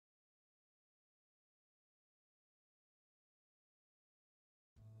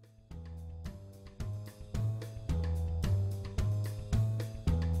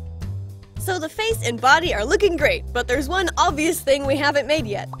So the face and body are looking great, but there's one obvious thing we haven't made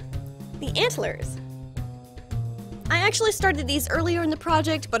yet. The antlers. I actually started these earlier in the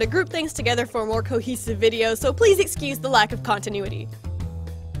project, but I grouped things together for a more cohesive video, so please excuse the lack of continuity.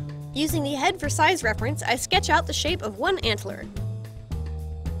 Using the head for size reference, I sketch out the shape of one antler.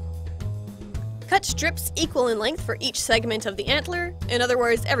 Cut strips equal in length for each segment of the antler, in other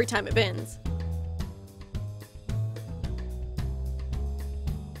words, every time it bends.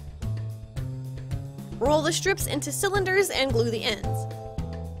 Roll the strips into cylinders and glue the ends.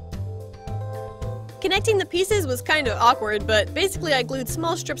 Connecting the pieces was kind of awkward, but basically I glued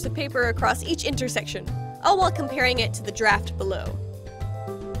small strips of paper across each intersection, all while comparing it to the draft below.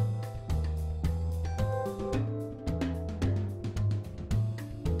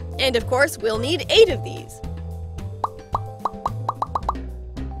 And of course, we'll need 8 of these.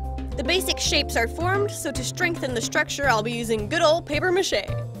 The basic shapes are formed, so to strengthen the structure I'll be using good old paper mache.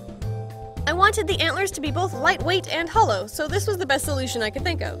 I wanted the antlers to be both lightweight and hollow, so this was the best solution I could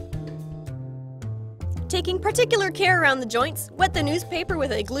think of. Taking particular care around the joints, wet the newspaper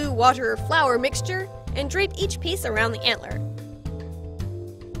with a glue, water, or flour mixture, and drape each piece around the antler.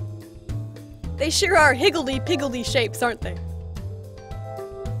 They sure are higgledy-piggledy shapes, aren't they?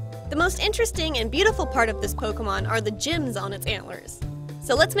 The most interesting and beautiful part of this Pokemon are the gems on its antlers.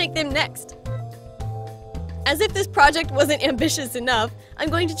 So let's make them next. As if this project wasn't ambitious enough, I'm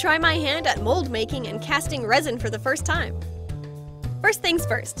going to try my hand at mold making and casting resin for the first time. First things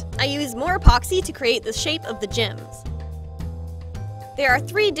first, I use more epoxy to create the shape of the gems. There are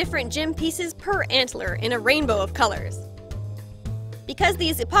 3 different gem pieces per antler in a rainbow of colors. Because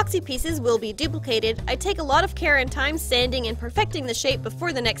these epoxy pieces will be duplicated, I take a lot of care and time sanding and perfecting the shape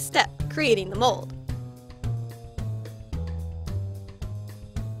before the next step, creating the mold.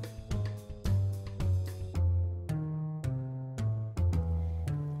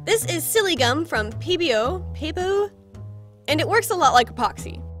 This is Siligum from Peebo, and it works a lot like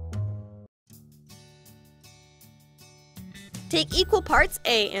epoxy. Take equal parts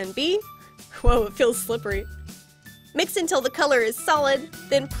A and B. Whoa, it feels slippery. Mix until the color is solid,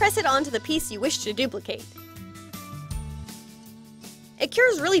 then press it onto the piece you wish to duplicate. It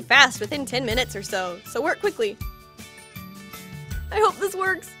cures really fast within 10 minutes or so work quickly. I hope this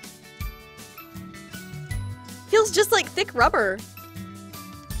works. Feels just like thick rubber.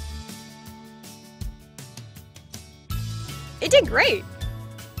 It did great!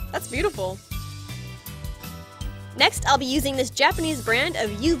 That's beautiful. Next, I'll be using this Japanese brand of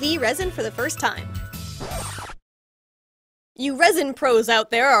UV resin for the first time. You resin pros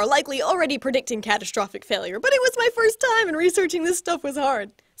out there are likely already predicting catastrophic failure, but it was my first time and researching this stuff was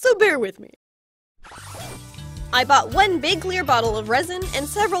hard, so bear with me. I bought one big clear bottle of resin and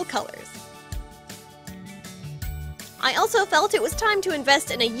several colors. I also felt it was time to invest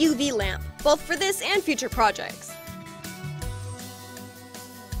in a UV lamp, both for this and future projects.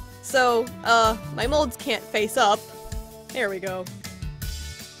 So, my molds can't face up. There we go.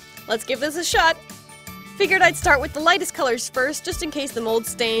 Let's give this a shot. Figured I'd start with the lightest colors first, just in case the mold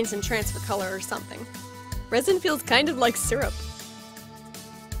stains and transfer color or something. Resin feels kind of like syrup.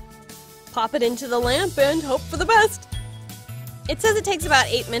 Pop it into the lamp and hope for the best. It says it takes about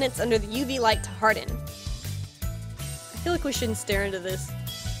 8 minutes under the UV light to harden. I feel like we shouldn't stare into this.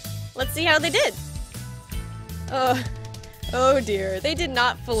 Let's see how they did. Oh dear, they did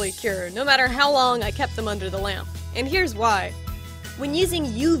not fully cure, no matter how long I kept them under the lamp. And here's why. When using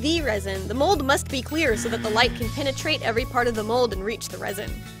UV resin, the mold must be clear so that the light can penetrate every part of the mold and reach the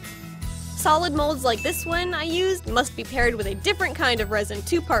resin. Solid molds like this one I used must be paired with a different kind of resin,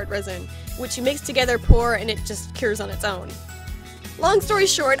 2-part resin, which you mix together, pour, and it just cures on its own. Long story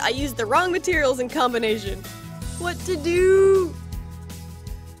short, I used the wrong materials in combination. What to do?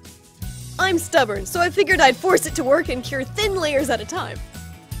 I'm stubborn, so I figured I'd force it to work and cure thin layers at a time.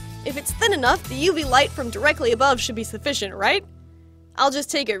 If it's thin enough, the UV light from directly above should be sufficient, right? I'll just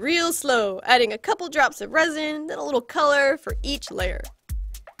take it real slow, adding a couple drops of resin, then a little color for each layer.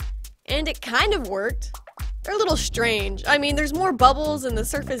 And it kind of worked. They're a little strange. I mean, there's more bubbles and the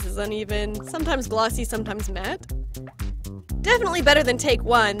surface is uneven, sometimes glossy, sometimes matte. Definitely better than take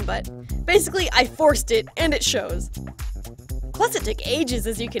 1, but basically I forced it and it shows. Plus it took ages,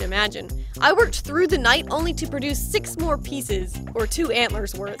 as you can imagine. I worked through the night only to produce 6 more pieces, or 2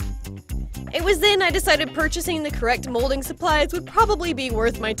 antlers worth. It was then I decided purchasing the correct molding supplies would probably be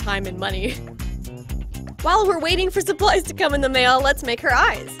worth my time and money. While we're waiting for supplies to come in the mail, let's make her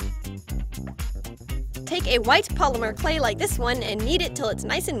eyes. Take a white polymer clay like this one and knead it till it's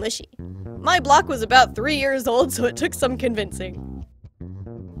nice and mushy. My block was about 3 years old, so it took some convincing.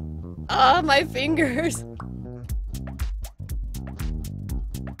 Ah, my fingers.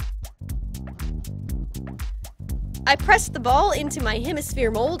 I pressed the ball into my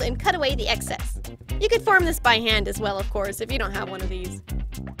hemisphere mold and cut away the excess. You could form this by hand as well, of course, if you don't have one of these.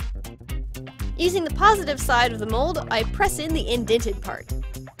 Using the positive side of the mold, I press in the indented part.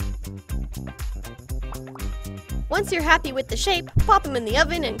 Once you're happy with the shape, pop them in the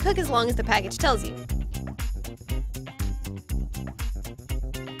oven and cook as long as the package tells you.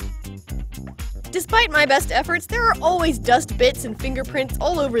 Despite my best efforts, there are always dust bits and fingerprints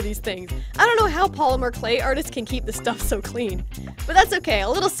all over these things. I don't know how polymer clay artists can keep the stuff so clean. But that's okay, a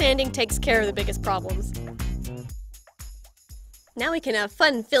little sanding takes care of the biggest problems. Now we can have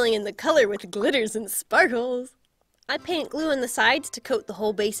fun filling in the color with glitters and sparkles. I paint glue on the sides to coat the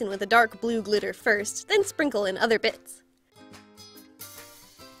whole basin with a dark blue glitter first, then sprinkle in other bits.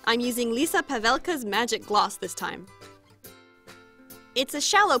 I'm using Lisa Pavelka's Magic Gloss this time. It's a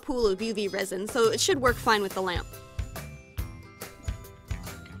shallow pool of UV resin, so it should work fine with the lamp.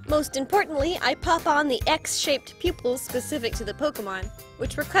 Most importantly, I pop on the X-shaped pupils specific to the Pokemon,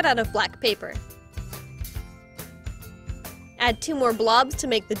 which were cut out of black paper. Add 2 more blobs to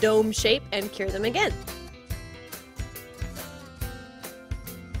make the dome shape and cure them again.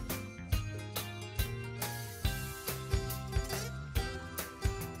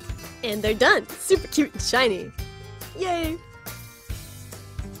 And they're done! Super cute and shiny! Yay!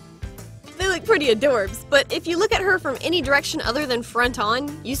 They look pretty adorbs, but if you look at her from any direction other than front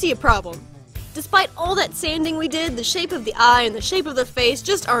on, you see a problem. Despite all that sanding we did, the shape of the eye and the shape of the face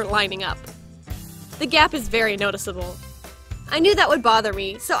just aren't lining up. The gap is very noticeable. I knew that would bother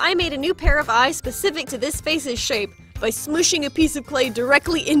me, so I made a new pair of eyes specific to this face's shape by smooshing a piece of clay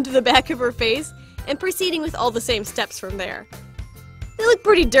directly into the back of her face and proceeding with all the same steps from there. They look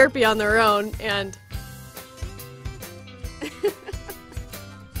pretty derpy on their own, and...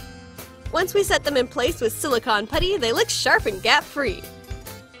 Once we set them in place with silicone putty, they look sharp and gap-free.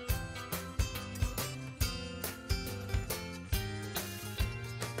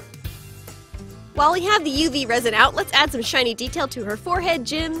 While we have the UV resin out, let's add some shiny detail to her forehead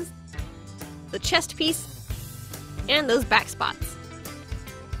gems, the chest piece, and those back spots.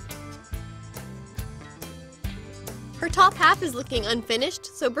 Her top half is looking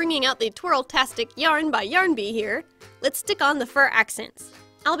unfinished, so bringing out the Twirl-tastic yarn by Yarn Bee here, let's stick on the fur accents.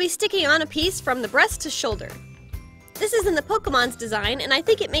 I'll be sticking on a piece from the breast to shoulder. This is in the Pokemon's design, and I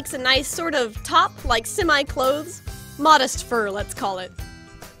think it makes a nice sort of top, like semi-clothes. Modest fur, let's call it.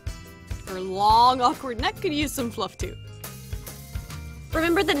 Her long, awkward neck could use some fluff too.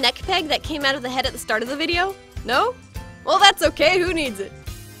 Remember the neck peg that came out of the head at the start of the video? No? Well, that's okay, who needs it?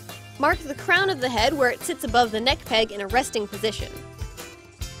 Mark the crown of the head where it sits above the neck peg in a resting position.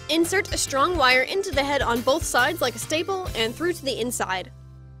 Insert a strong wire into the head on both sides like a staple and through to the inside.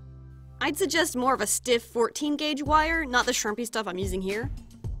 I'd suggest more of a stiff 14 gauge wire, not the shrimpy stuff I'm using here.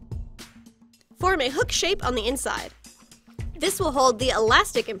 Form a hook shape on the inside. This will hold the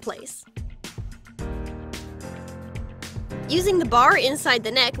elastic in place. Using the bar inside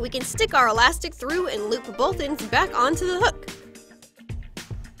the neck, we can stick our elastic through and loop both ends back onto the hook.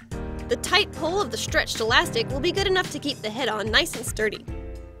 The tight pull of the stretched elastic will be good enough to keep the head on nice and sturdy.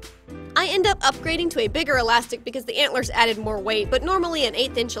 I end up upgrading to a bigger elastic because the antlers added more weight, but normally an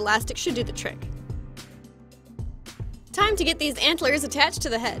 1/8 inch elastic should do the trick. Time to get these antlers attached to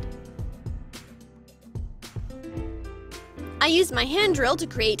the head. I used my hand drill to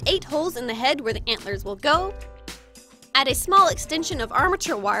create 8 holes in the head where the antlers will go. Add a small extension of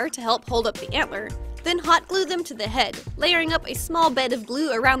armature wire to help hold up the antler, then hot glue them to the head, layering up a small bed of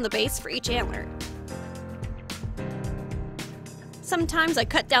glue around the base for each antler. Sometimes I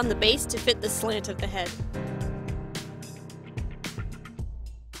cut down the base to fit the slant of the head.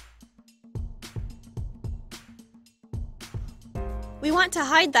 We want to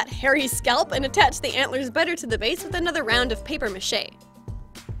hide that hairy scalp and attach the antlers better to the base with another round of paper mache.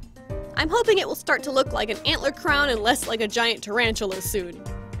 I'm hoping it will start to look like an antler crown and less like a giant tarantula soon.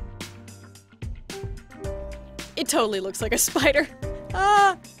 It totally looks like a spider.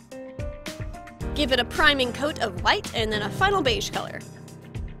 Ah! Give it a priming coat of white and then a final beige color.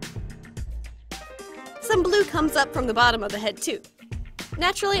 Some blue comes up from the bottom of the head too.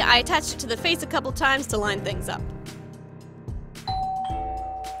 Naturally, I attached it to the face a couple times to line things up.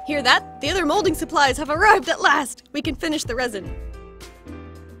 Hear that? The other molding supplies have arrived at last! We can finish the resin.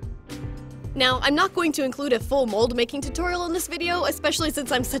 Now, I'm not going to include a full mold making tutorial in this video, especially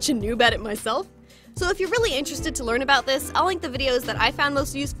since I'm such a noob at it myself. So if you're really interested to learn about this, I'll link the videos that I found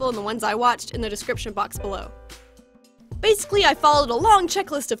most useful and the ones I watched in the description box below. Basically, I followed a long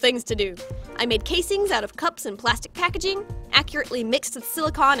checklist of things to do. I made casings out of cups and plastic packaging, accurately mixed the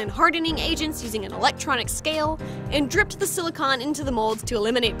silicone and hardening agents using an electronic scale, and dripped the silicone into the molds to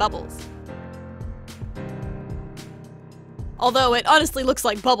eliminate bubbles. Although it honestly looks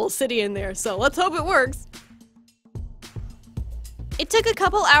like Bubble City in there, so let's hope it works. It took a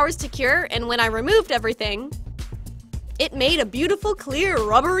couple hours to cure, and when I removed everything, it made a beautiful clear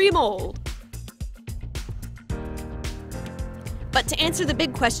rubbery mold. But to answer the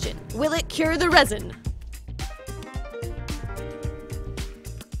big question, will it cure the resin?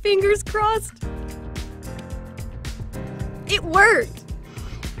 Fingers crossed. It worked!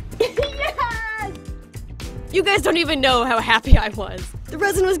 Yes! You guys don't even know how happy I was. The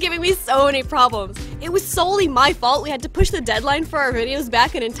resin was giving me so many problems. It was solely my fault. We had to push the deadline for our videos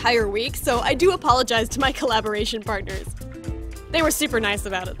back an entire week, so I do apologize to my collaboration partners. They were super nice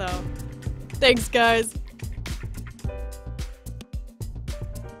about it though. Thanks, guys.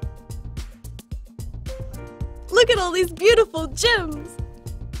 Look at all these beautiful gems!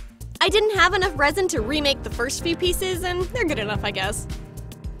 I didn't have enough resin to remake the first few pieces, and they're good enough, I guess.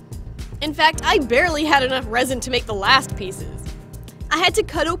 In fact, I barely had enough resin to make the last pieces. I had to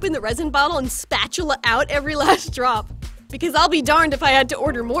cut open the resin bottle and spatula out every last drop, because I'll be darned if I had to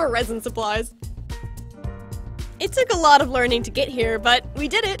order more resin supplies. It took a lot of learning to get here, but we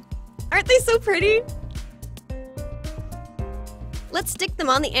did it. Aren't they so pretty? Let's stick them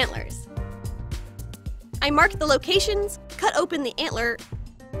on the antlers. I marked the locations, cut open the antler,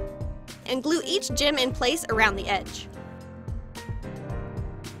 and glue each gem in place around the edge.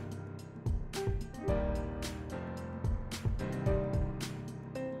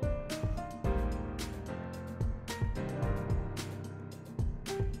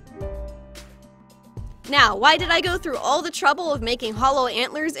 Now, why did I go through all the trouble of making hollow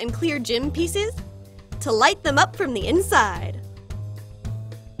antlers and clear gem pieces? To light them up from the inside.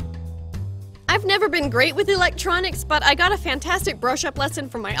 I've never been great with electronics, but I got a fantastic brush-up lesson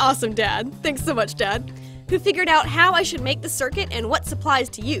from my awesome dad, thanks so much Dad, who figured out how I should make the circuit and what supplies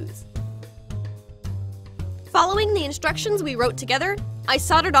to use. Following the instructions we wrote together, I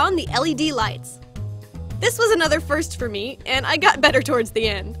soldered on the LED lights. This was another first for me, and I got better towards the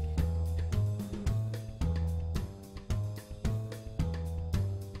end.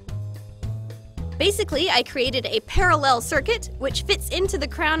 Basically, I created a parallel circuit which fits into the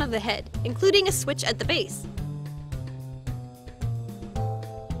crown of the head, including a switch at the base.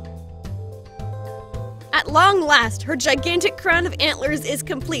 At long last, her gigantic crown of antlers is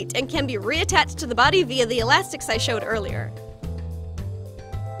complete and can be reattached to the body via the elastics I showed earlier.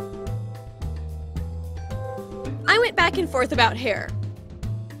 I went back and forth about hair.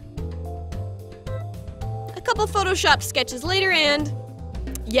 A couple photoshopped sketches later and...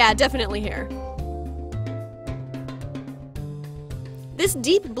 yeah, definitely hair. This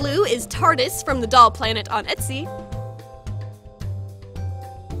deep blue is TARDIS from the Doll Planet on Etsy.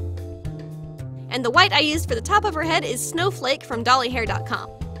 And the white I used for the top of her head is Snowflake from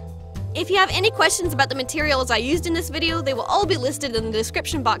dollyhair.com. If you have any questions about the materials I used in this video, they will all be listed in the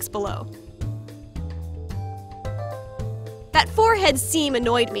description box below. That forehead seam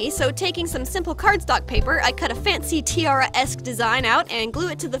annoyed me, so taking some simple cardstock paper, I cut a fancy tiara-esque design out and glue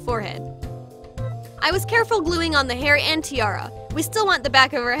it to the forehead. I was careful gluing on the hair and tiara. We still want the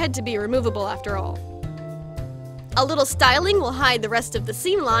back of her head to be removable after all. A little styling will hide the rest of the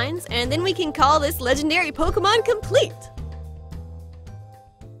seam lines, and then we can call this legendary Pokemon complete!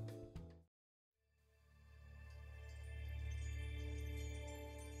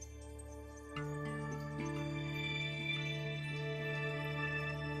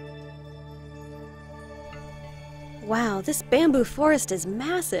 Wow, this bamboo forest is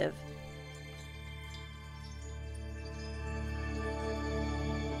massive!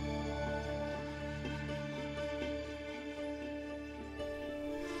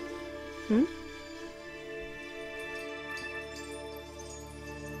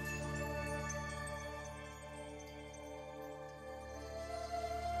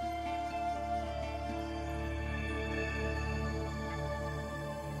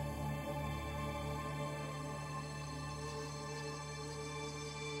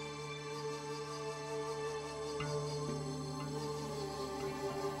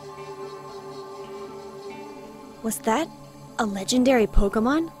 Was that a legendary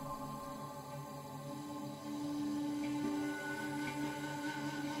Pokemon?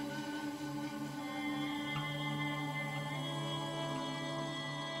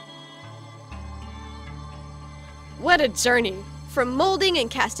 What a journey! From molding and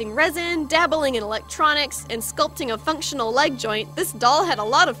casting resin, dabbling in electronics, and sculpting a functional leg joint, this doll had a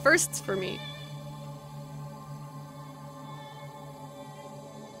lot of firsts for me.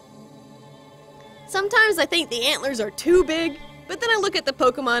 Sometimes I think the antlers are too big, but then I look at the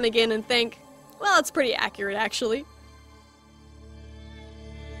Pokemon again and think, well, it's pretty accurate actually.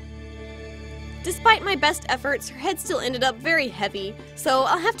 Despite my best efforts, her head still ended up very heavy, so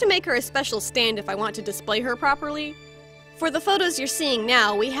I'll have to make her a special stand if I want to display her properly. For the photos you're seeing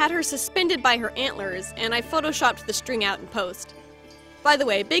now, we had her suspended by her antlers, and I photoshopped the string out in post. By the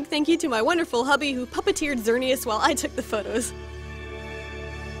way, big thank you to my wonderful hubby who puppeteered Xerneas while I took the photos.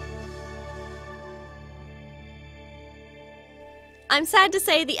 I'm sad to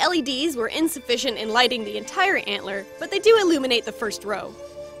say the LEDs were insufficient in lighting the entire antler, but they do illuminate the first row.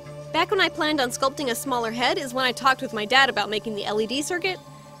 Back when I planned on sculpting a smaller head is when I talked with my dad about making the LED circuit,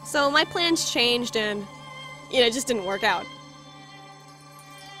 so my plans changed and, it just didn't work out.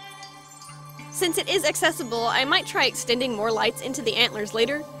 Since it is accessible, I might try extending more lights into the antlers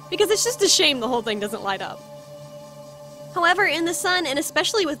later, because it's just a shame the whole thing doesn't light up. However, in the sun, and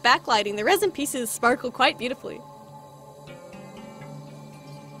especially with backlighting, the resin pieces sparkle quite beautifully.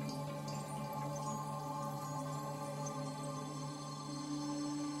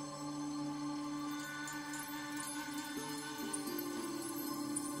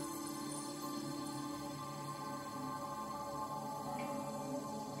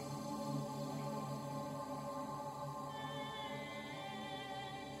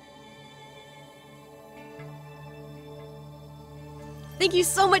 Thank you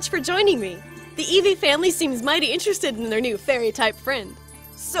so much for joining me! The Eevee family seems mighty interested in their new fairy-type friend.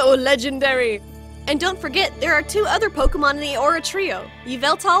 So legendary! And don't forget, there are 2 other Pokemon in the Aura trio,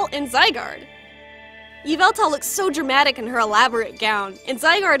 Yveltal and Zygarde. Yveltal looks so dramatic in her elaborate gown, and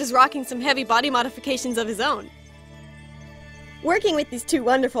Zygarde is rocking some heavy body modifications of his own. Working with these 2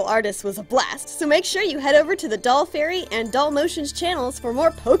 wonderful artists was a blast, so make sure you head over to the Doll Fairy and Doll Motions channels for more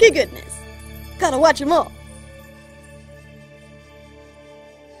Poke goodness. Gotta watch them all!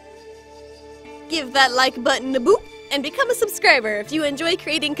 Give that like button a boop, and become a subscriber if you enjoy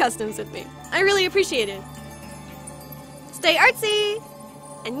creating customs with me. I really appreciate it. Stay artsy!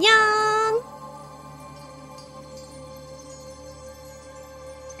 Annyeong!